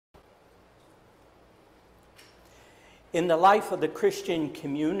In the life of the Christian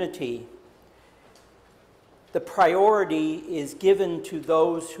community, the priority is given to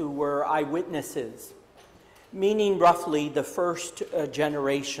those who were eyewitnesses, meaning roughly the first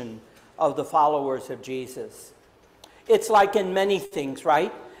generation of the followers of Jesus. It's like in many things,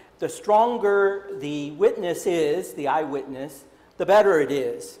 right? The stronger the witness is, the eyewitness, the better it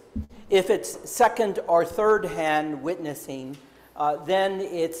is. If it's second or third hand witnessing, then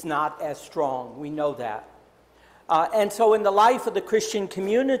it's not as strong. We know that. And so in the life of the Christian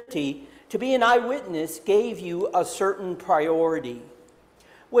community, to be an eyewitness gave you a certain priority.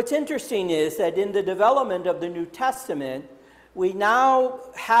 What's interesting is that in the development of the New Testament, we now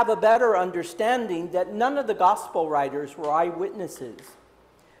have a better understanding that none of the gospel writers were eyewitnesses,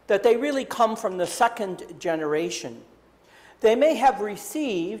 that they really come from the second generation. They may have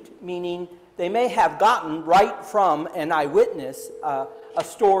received, meaning they may have gotten right from an eyewitness a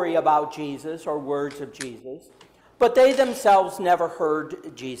story about Jesus or words of Jesus, but they themselves never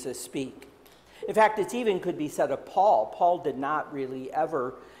heard Jesus speak. In fact, it even could be said of Paul. Paul did not really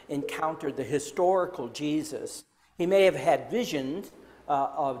ever encounter the historical Jesus. He may have had visions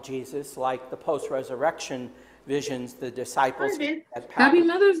of Jesus, like the post-resurrection visions the disciples had. Happy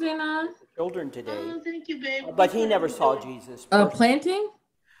Mother's Day, Ma. Children today. Oh, thank you, babe. But he never saw Jesus. Planting?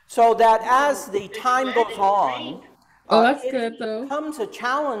 So that as the time goes on, that's good, though. It becomes a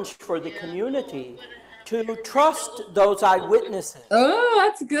challenge for the community to trust those eyewitnesses. Oh,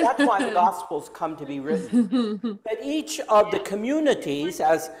 that's good. That's why the Gospels come to be written. That each of the communities,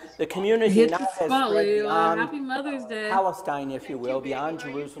 as the community now has spread beyond Happy Mother's Day. Palestine, if you will, beyond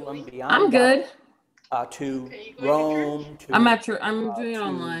Jerusalem, beyond I'm good. To Rome, to I'm doing it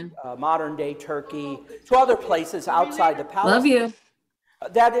online. Modern-day Turkey, to other places outside of Palestine. Love you.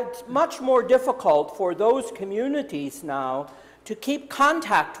 That it's much more difficult for those communities now to keep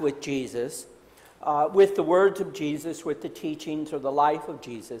contact with Jesus, with the words of Jesus, with the teachings or the life of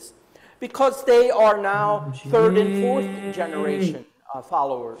Jesus, because they are now third and fourth generation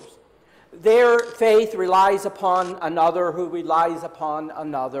followers. Their faith relies upon another who relies upon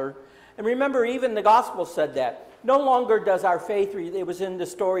another. And remember, even the gospel said that. No longer does our faith, it was in the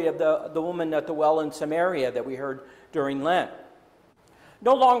story of the woman at the well in Samaria that we heard during Lent.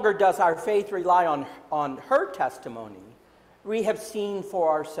 No longer does our faith rely on her testimony. We have seen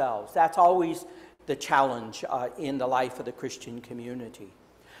for ourselves. That's always the challenge in the life of the Christian community.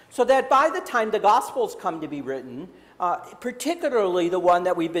 So that by the time the Gospels come to be written, particularly the one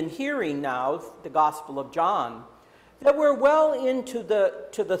that we've been hearing now, the Gospel of John, that we're well into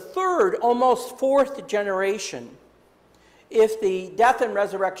the third, almost fourth generation. If the death and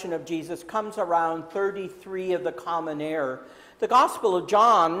resurrection of Jesus comes around 33 of the Common Era, the Gospel of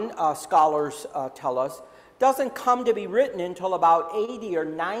John, scholars tell us, doesn't come to be written until about 80 or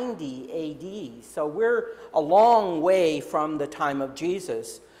 90 AD. So we're a long way from the time of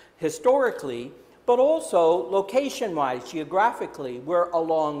Jesus, historically, but also location-wise, geographically, we're a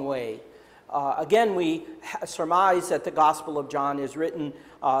long way. Again, we surmise that the Gospel of John is written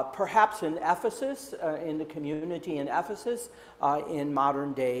perhaps in Ephesus, in the community in Ephesus, in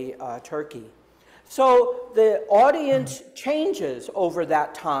modern-day Turkey. So the audience changes over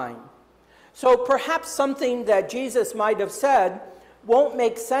that time. So perhaps something that Jesus might have said won't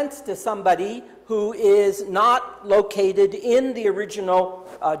make sense to somebody who is not located in the original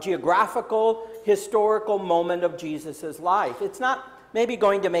geographical, historical moment of Jesus' life. It's not maybe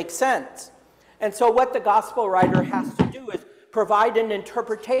going to make sense. And so what the gospel writer has to do is provide an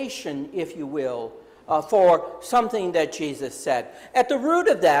interpretation, if you will, for something that Jesus said. At the root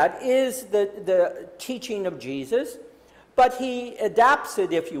of that is the teaching of Jesus, but he adapts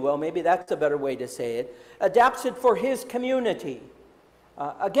it, if you will, maybe that's a better way to say it, adapts it for his community.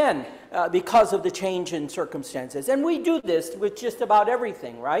 Again, because of the change in circumstances. And we do this with just about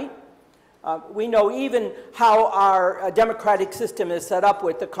everything, right? We know even how our democratic system is set up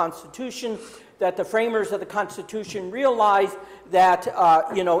with the Constitution, that the framers of the Constitution realized that,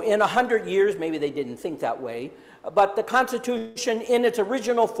 in 100 years, maybe they didn't think that way, but the Constitution in its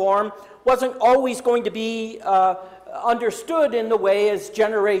original form wasn't always going to be understood in the way as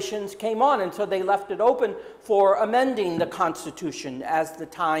generations came on, and so they left it open for amending the Constitution as the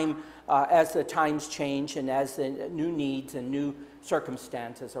times changed and as the new needs and new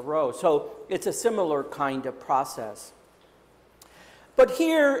circumstances arose. So it's a similar kind of process. But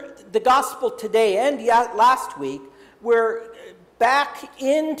here, the gospel today and yet last week, we're back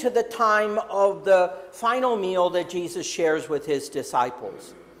into the time of the final meal that Jesus shares with his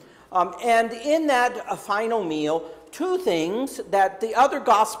disciples. And in that final meal, two things that the other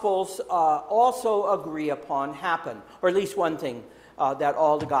gospels also agree upon happen, or at least one thing. that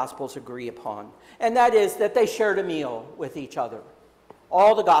all the Gospels agree upon. And that is that they shared a meal with each other.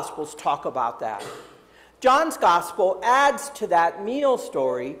 All the Gospels talk about that. John's Gospel adds to that meal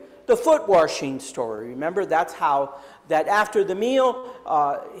story the foot washing story. Remember, that's how that after the meal,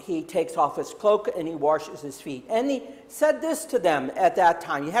 he takes off his cloak and he washes his feet. And he said this to them at that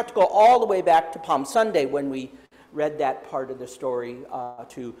time. You have to go all the way back to Palm Sunday when we read that part of the story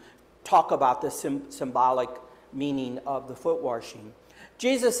to talk about the symbolic meaning of the foot washing.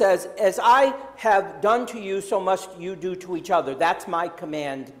 Jesus says, as I have done to you, so must you do to each other. That's my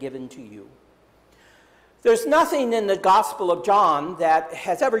command given to you. There's nothing in the Gospel of John that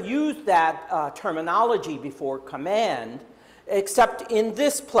has ever used that terminology before, command, except in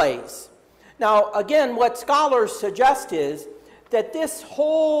this place. Now, again, what scholars suggest is that this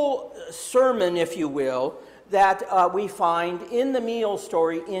whole sermon, if you will, that we find in the meal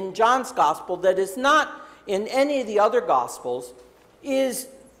story in John's Gospel that is not in any of the other Gospels is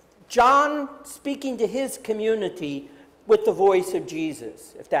John speaking to his community with the voice of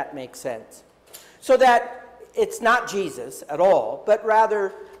Jesus, if that makes sense. So that it's not Jesus at all, but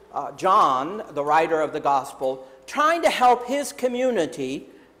rather John, the writer of the gospel, trying to help his community,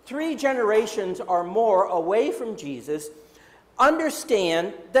 3 generations or more away from Jesus,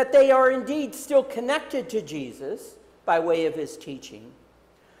 understand that they are indeed still connected to Jesus by way of his teaching.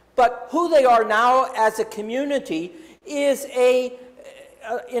 But who they are now as a community is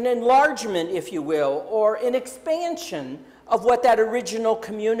an enlargement, if you will, or an expansion of what that original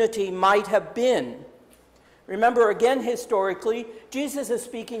community might have been. Remember, again, historically, Jesus is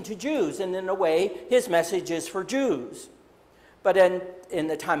speaking to Jews, and in a way, his message is for Jews. But in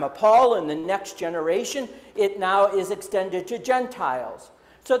the time of Paul and the next generation, it now is extended to Gentiles.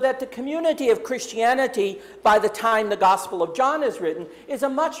 So that the community of Christianity, by the time the Gospel of John is written, is a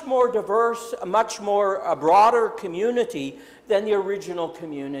much more diverse, a much more broader community than the original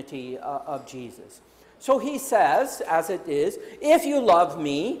community of Jesus. So he says, as it is, if you love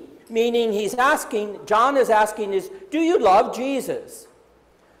me, meaning John is asking is, do you love Jesus?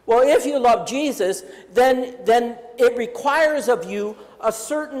 Well, if you love Jesus, then it requires of you a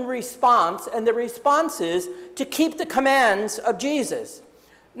certain response, and the response is to keep the commands of Jesus.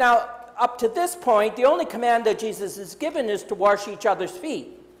 Now, up to this point, the only command that Jesus has given is to wash each other's feet.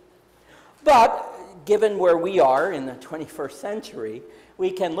 But given where we are in the 21st century, we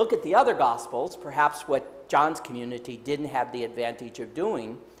can look at the other Gospels, perhaps what John's community didn't have the advantage of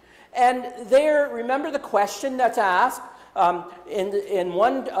doing. And there, remember the question that's asked? In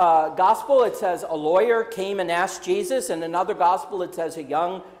one Gospel, it says a lawyer came and asked Jesus. In another Gospel, it says a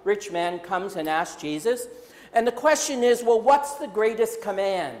young rich man comes and asks Jesus. And the question is, well, what's the greatest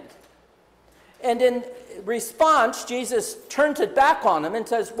command? And in response, Jesus turns it back on him and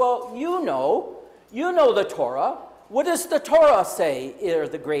says, well, you know the Torah. What does the Torah say are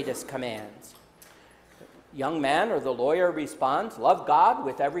the greatest commands? Young man or the lawyer responds, love God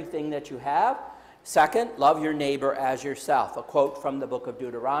with everything that you have. Second, love your neighbor as yourself. A quote from the book of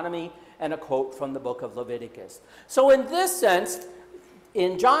Deuteronomy and a quote from the book of Leviticus. So in this sense,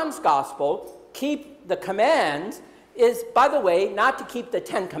 in John's Gospel, keep the commands is, by the way, not to keep the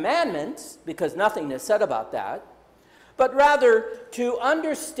 10 Commandments, because nothing is said about that, but rather to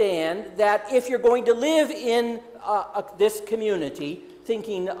understand that if you're going to live in this community,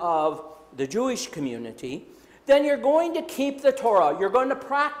 thinking of the Jewish community, then you're going to keep the Torah. You're going to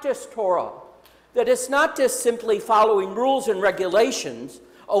practice Torah. That it's not just simply following rules and regulations,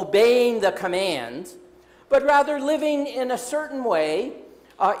 obeying the commands, but rather living in a certain way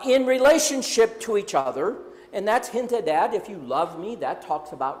in relationship to each other. And that's hinted at, if you love me, that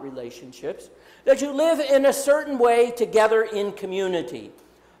talks about relationships. That you live in a certain way together in community.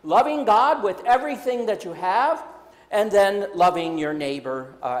 Loving God with everything that you have, and then loving your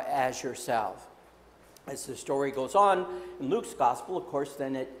neighbor as yourself. As the story goes on in Luke's Gospel, of course,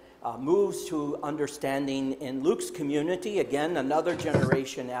 then it moves to understanding in Luke's community, again, another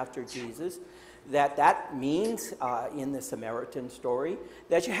generation after Jesus, that means in the Samaritan story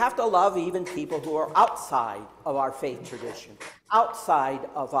that you have to love even people who are outside of our faith tradition, outside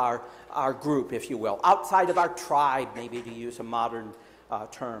of our group, if you will, outside of our tribe, maybe to use a modern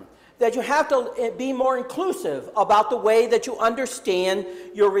term. That you have to be more inclusive about the way that you understand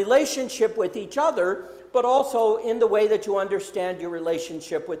your relationship with each other, but also in the way that you understand your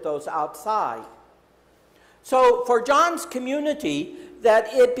relationship with those outside. So for John's community,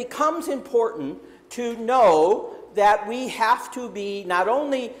 that it becomes important to know that we have to be not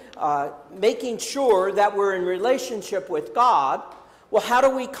only making sure that we're in relationship with God. Well, how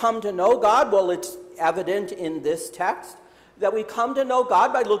do we come to know God? Well, it's evident in this text that we come to know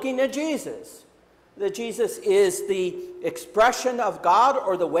God by looking at Jesus. that Jesus is the expression of God,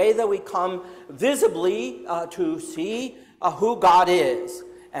 or the way that we come visibly to see who God is.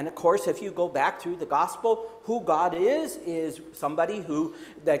 And of course, if you go back through the gospel, who God is somebody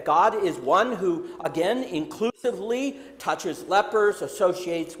that God is one who, again, inclusively touches lepers,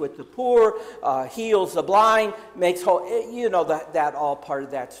 associates with the poor, heals the blind, makes whole, that all part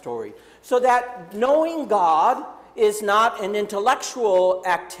of that story. So that knowing God is not an intellectual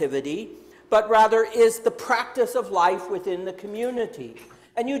activity, but rather is the practice of life within the community.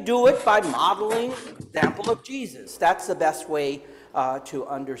 And you do it by modeling the example of Jesus. That's the best way to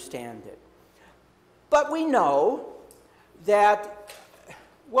understand it. But we know that,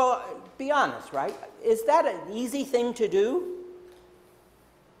 well, be honest, right? Is that an easy thing to do?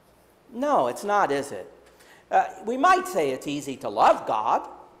 No, it's not, is it? We might say it's easy to love God,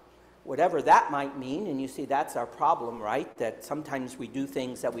 whatever that might mean, and you see that's our problem, right? That sometimes we do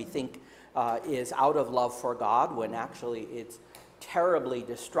things that we think is out of love for God, when actually it's terribly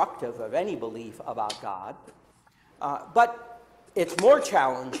destructive of any belief about God. But it's more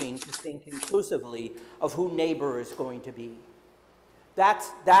challenging to think inclusively of who neighbor is going to be. That's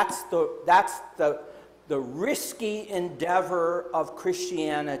the risky endeavor of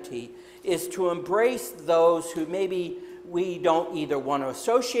Christianity, is to embrace those who maybe we don't either want to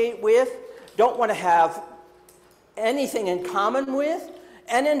associate with, don't want to have anything in common with,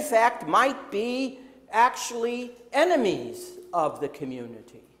 and in fact might be actually enemies of the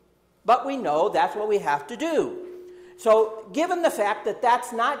community. But we know that's what we have to do. So given the fact that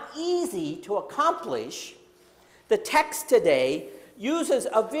that's not easy to accomplish, the text today uses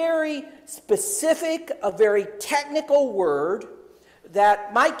a very specific, a very technical word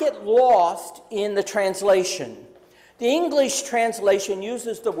that might get lost in the translation. The English translation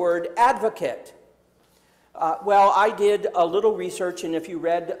uses the word advocate. Well, I did a little research, and if you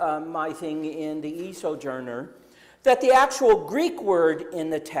read my thing in the e-Sojourner, that the actual Greek word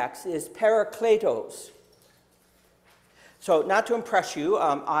in the text is parakletos. So not to impress you,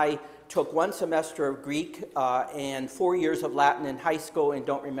 I took 1 semester of Greek and 4 years of Latin in high school and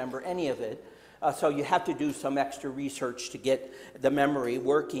don't remember any of it. So you have to do some extra research to get the memory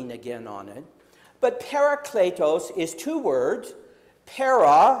working again on it. But parakletos is 2 words.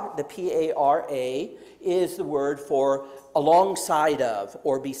 Para, the P-A-R-A, is the word for alongside of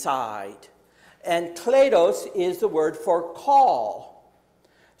or beside. And kletos is the word for call.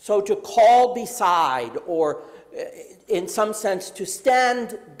 So to call beside, or in some sense to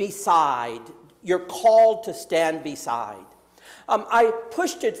stand beside. You're called to stand beside. I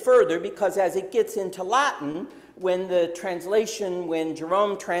pushed it further because as it gets into Latin, when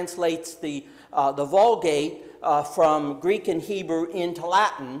Jerome translates the Vulgate from Greek and Hebrew into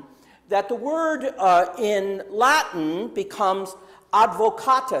Latin, that the word in Latin becomes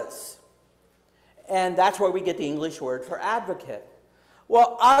advocatus. And that's where we get the English word for advocate.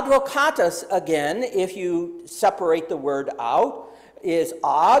 Well, advocatus, again, if you separate the word out, is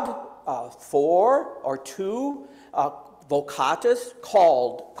ad, for, or to, vocatus,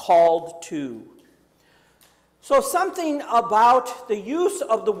 called to. So something about the use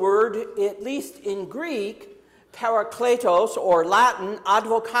of the word, at least in Greek, parakletos, or Latin,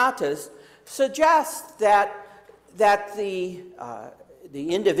 advocatus, suggests that the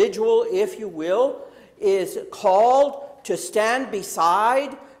individual, if you will, is called to stand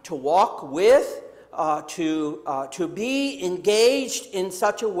beside, to walk with, to be engaged in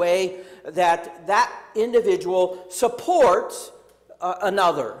such a way that that individual supports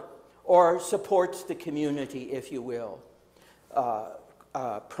another, or supports the community, if you will.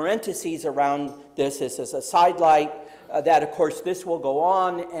 Parentheses around this is as a sidelight, that of course this will go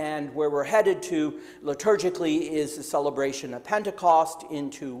on, and where we're headed to liturgically is the celebration of Pentecost in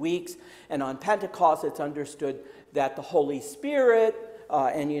 2 weeks. And on Pentecost it's understood that the Holy Spirit,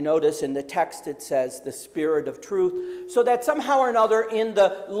 and you notice in the text it says the Spirit of truth, so that somehow or another in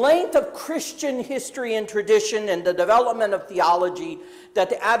the length of Christian history and tradition and the development of theology, that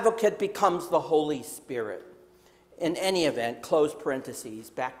the advocate becomes the Holy Spirit. In any event, close parentheses,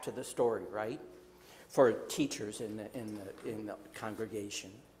 back to the story, right? For teachers in the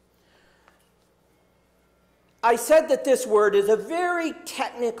congregation. I said that this word is a very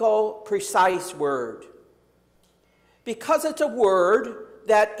technical, precise word, because it's a word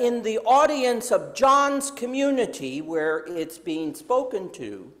that in the audience of John's community, where it's being spoken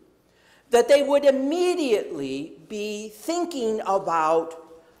to, that they would immediately be thinking about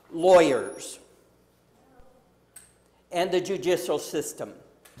lawyers and the judicial system.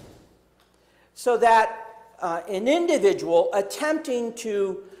 So that an individual attempting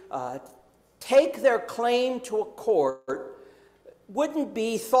to take their claim to a court wouldn't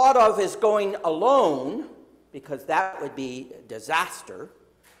be thought of as going alone, because that would be disaster,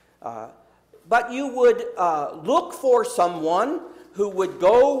 but you would look for someone who would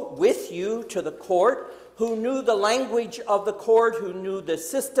go with you to the court, who knew the language of the court, who knew the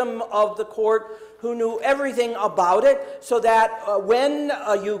system of the court, who knew everything about it, so that when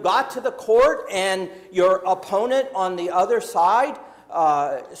you got to the court and your opponent on the other side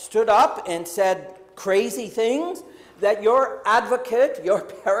stood up and said crazy things, that your advocate, your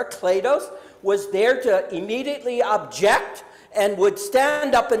parakletos, was there to immediately object and would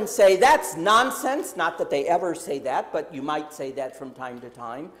stand up and say, that's nonsense. Not that they ever say that, but you might say that from time to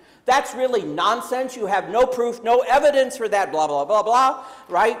time. That's really nonsense. You have no proof, no evidence for that, blah, blah, blah, blah,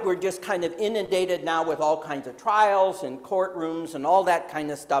 right? We're just kind of inundated now with all kinds of trials and courtrooms and all that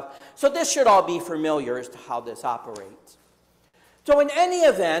kind of stuff. So this should all be familiar as to how this operates. So in any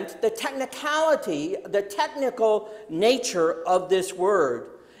event, the technicality, the technical nature of this word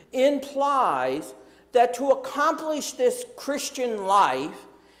implies that to accomplish this Christian life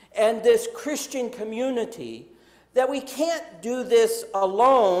and this Christian community, that we can't do this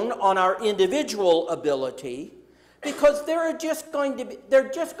alone on our individual ability, because there are just going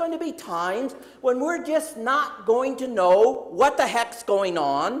to be times when we're just not going to know what the heck's going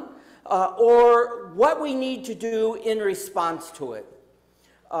on or what we need to do in response to it.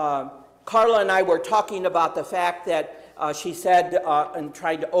 Carla and I were talking about the fact that she said, and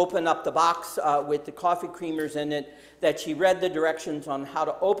tried to open up the box with the coffee creamers in it, that she read the directions on how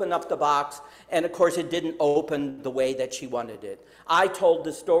to open up the box, and of course it didn't open the way that she wanted it. I told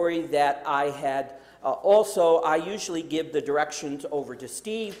the story that I had I usually give the directions over to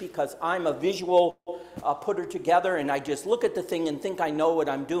Steve, because I'm a visual putter together, and I just look at the thing and think I know what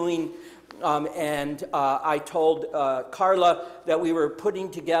I'm doing. I told Carla that we were putting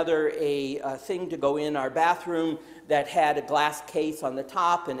together a thing to go in our bathroom that had a glass case on the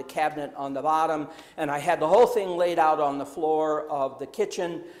top and a cabinet on the bottom, and I had the whole thing laid out on the floor of the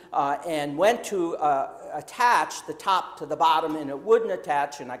kitchen, and went to attach the top to the bottom, and it wouldn't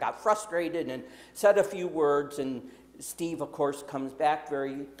attach, and I got frustrated and said a few words, and Steve, of course, comes back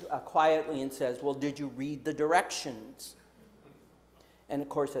very quietly and says, well, did you read the directions? And of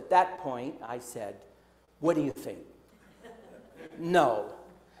course, at that point, I said, what do you think? No,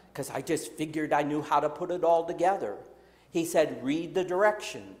 because I just figured I knew how to put it all together. He said, read the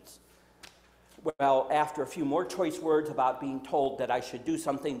directions. Well, after a few more choice words about being told that I should do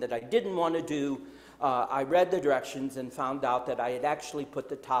something that I didn't want to do, I read the directions and found out that I had actually put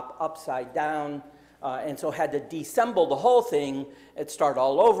the top upside down, and so had to deassemble the whole thing and start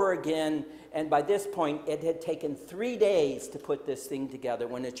all over again. And by this point, it had taken 3 days to put this thing together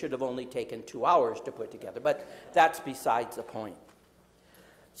when it should have only taken 2 hours to put together. But that's besides the point.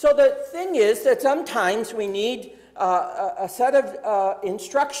 So the thing is that sometimes we need a set of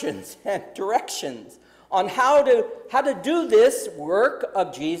instructions and directions on how to do this work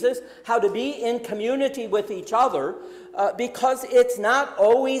of Jesus, how to be in community with each other, because it's not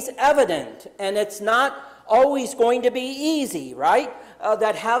always evident, and it's not always going to be easy, right?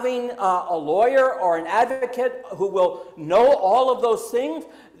 That having a lawyer or an advocate who will know all of those things,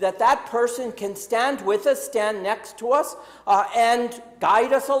 that person can stand with us, stand next to us, and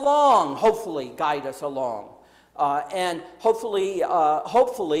guide us along, hopefully guide us along. And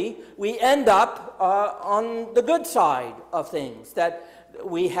hopefully we end up on the good side of things, that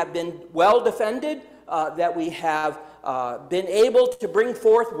we have been well defended, that we have been able to bring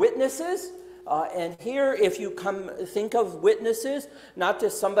forth witnesses. And here, if you think of witnesses, not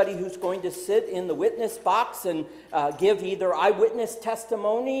just somebody who's going to sit in the witness box and give either eyewitness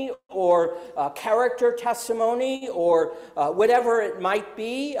testimony or character testimony or whatever it might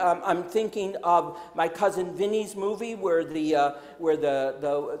be. I'm thinking of my cousin Vinny's movie where the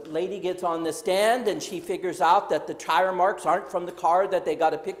lady gets on the stand and she figures out that the tire marks aren't from the car that they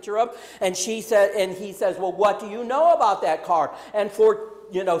got a picture of, and he says, well, what do you know about that car? And for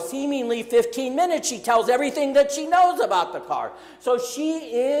seemingly 15 minutes, she tells everything that she knows about the car. So she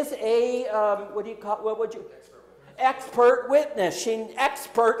is a, expert witness. She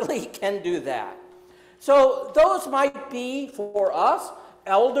expertly can do that. So those might be, for us,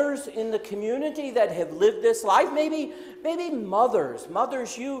 elders in the community that have lived this life. Maybe mothers.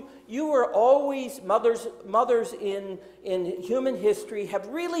 Mothers, you were always, mothers in human history have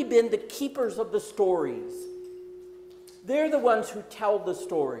really been the keepers of the stories. They're the ones who tell the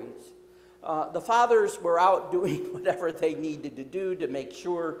stories. The fathers were out doing whatever they needed to do to make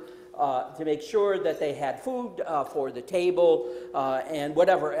sure that they had food for the table and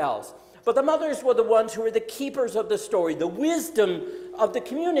whatever else. But the mothers were the ones who were the keepers of the story, the wisdom of the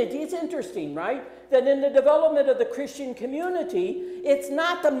community. It's interesting, right? That in the development of the Christian community, it's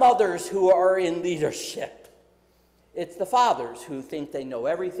not the mothers who are in leadership. It's the fathers who think they know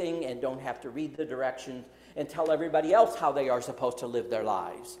everything and don't have to read the directions and tell everybody else how they are supposed to live their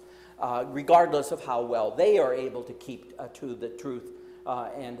lives, regardless of how well they are able to keep to the truth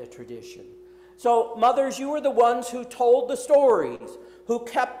and the tradition. So, mothers, you were the ones who told the stories, who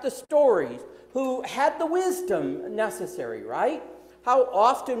kept the stories, who had the wisdom necessary, right? How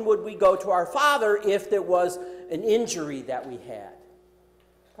often would we go to our father if there was an injury that we had?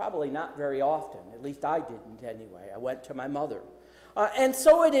 Probably not very often. At least I didn't anyway. I went to my mother. And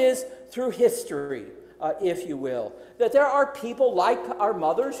so it is through history, if you will, that there are people like our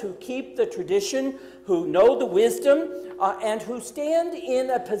mothers who keep the tradition, who know the wisdom, and who stand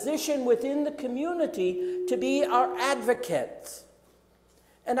in a position within the community to be our advocates.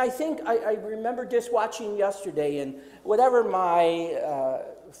 And I think, I remember just watching yesterday, and whatever my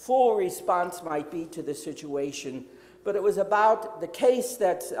full response might be to the situation, but it was about the case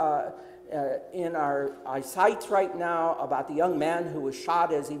that's in our sights right now about the young man who was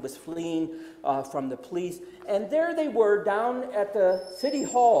shot as he was fleeing from the police. And there they were down at the city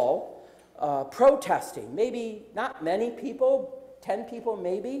hall protesting. Maybe not many people, 10 people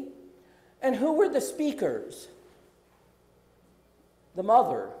maybe. And who were the speakers? The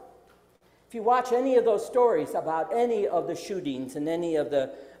mother. If you watch any of those stories about any of the shootings and any of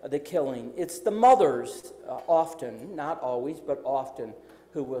the killing, it's the mothers often, not always, but often,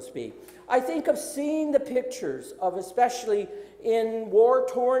 who will speak. I think of seeing the pictures of, especially in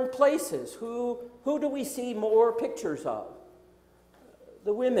war-torn places, who do we see more pictures of?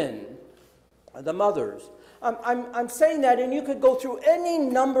 The women, the mothers. I'm saying that, and you could go through any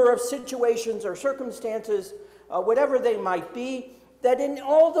number of situations or circumstances, whatever they might be, that in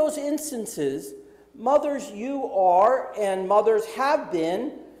all those instances, mothers, you are, and mothers have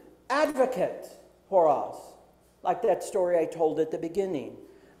been, advocates for us. Like that story I told at the beginning.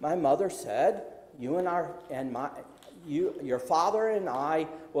 My mother said, your father and I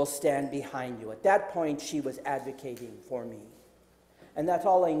will stand behind you. At that point, she was advocating for me. And that's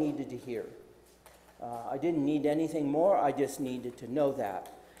all I needed to hear. I didn't need anything more. I just needed to know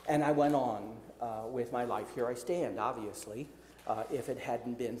that. And I went on with my life. Here I stand, obviously, if it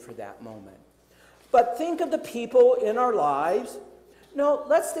hadn't been for that moment. But think of the people in our lives. No,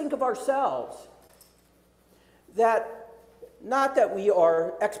 let's think of ourselves. That not that we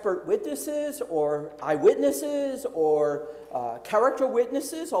are expert witnesses or eyewitnesses or character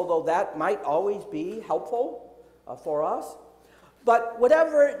witnesses, although that might always be helpful for us. But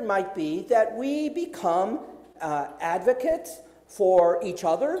whatever it might be, that we become advocates for each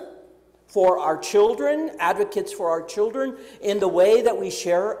other, for our children, advocates for our children in the way that we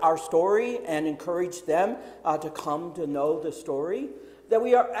share our story and encourage them to come to know the story. That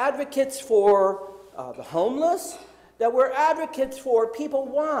we are advocates for the homeless, that we're advocates for people.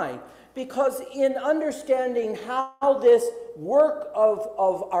 Why? Because in understanding how this work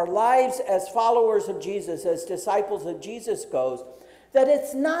of our lives as followers of Jesus, as disciples of Jesus goes, that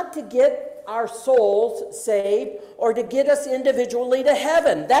it's not to get our souls saved or to get us individually to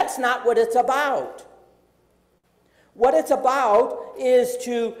heaven. That's not what it's about. What it's about is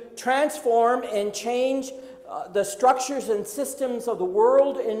to transform and change the structures and systems of the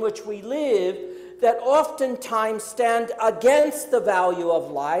world in which we live that oftentimes stand against the value of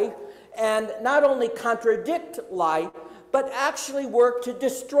life and not only contradict life, but actually work to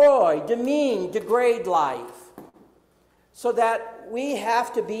destroy, demean, degrade life. So that we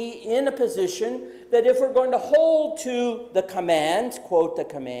have to be in a position that if we're going to hold to the commands, quote the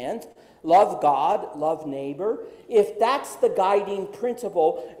commands, love God, love neighbor, if that's the guiding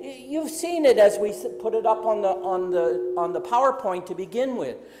principle, you've seen it as we put it up on the PowerPoint to begin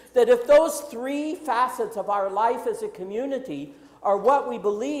with, that if those three facets of our life as a community are what we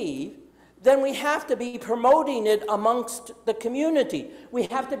believe, then we have to be promoting it amongst the community. We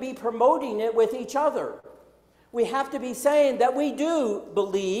have to be promoting it with each other. We have to be saying that we do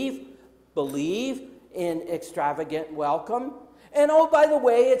believe in extravagant welcome. And oh, by the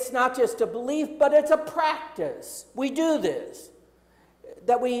way, it's not just a belief, but it's a practice. We do this.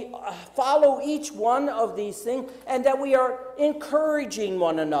 That we follow each one of these things, and that we are encouraging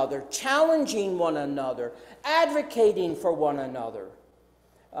one another, challenging one another, advocating for one another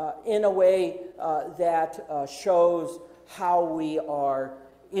in a way that shows how we are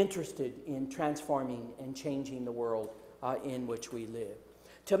interested in transforming and changing the world in which we live,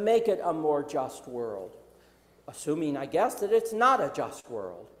 to make it a more just world, assuming, I guess, that it's not a just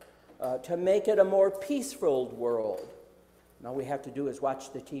world, to make it a more peaceful world, All we have to do is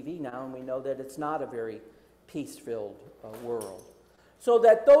watch the TV now, and we know that it's not a very peace-filled world. So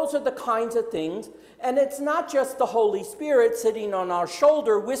that those are the kinds of things, and it's not just the Holy Spirit sitting on our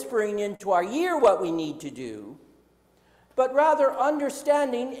shoulder whispering into our ear what we need to do, but rather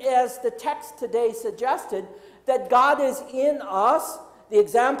understanding, as the text today suggested, that God is in us, the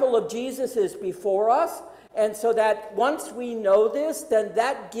example of Jesus is before us, and so that once we know this, then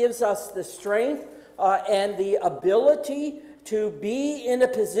that gives us the strength and the ability to be in a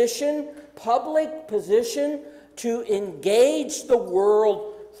position, public position, to engage the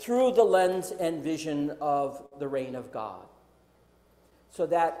world through the lens and vision of the reign of God. So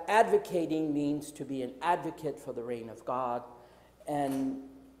that advocating means to be an advocate for the reign of God and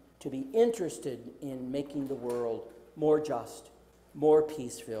to be interested in making the world more just, more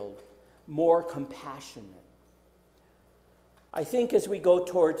peace-filled, more compassionate. I think as we go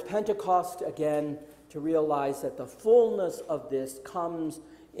towards Pentecost, again, to realize that the fullness of this comes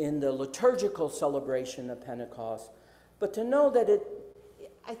in the liturgical celebration of Pentecost, but to know that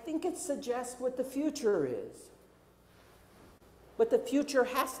I think it suggests what the future is. What the future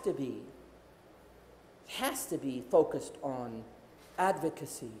has to be. It has to be focused on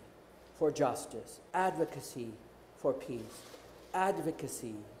advocacy for justice, advocacy for peace,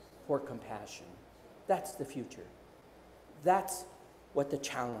 advocacy for compassion. That's the future. That's what the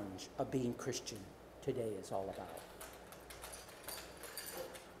challenge of being Christian today is all about.